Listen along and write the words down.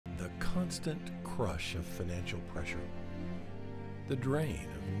constant crush of financial pressure, the drain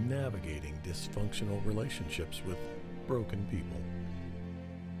of navigating dysfunctional relationships with broken people,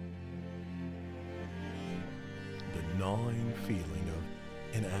 the gnawing feeling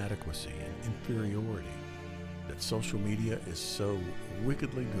of inadequacy and inferiority that social media is so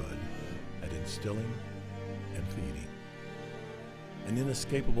wickedly good at instilling and feeding. An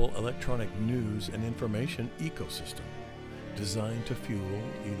inescapable electronic news and information ecosystem designed to fuel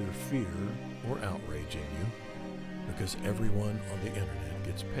either fear or outrage in you, because everyone on the internet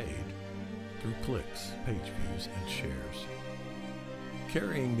gets paid through clicks, page views, and shares.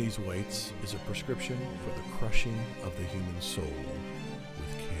 Carrying these weights is a prescription for the crushing of the human soul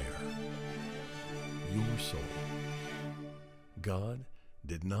with care. Your soul. God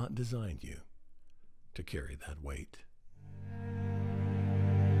did not design you to carry that weight.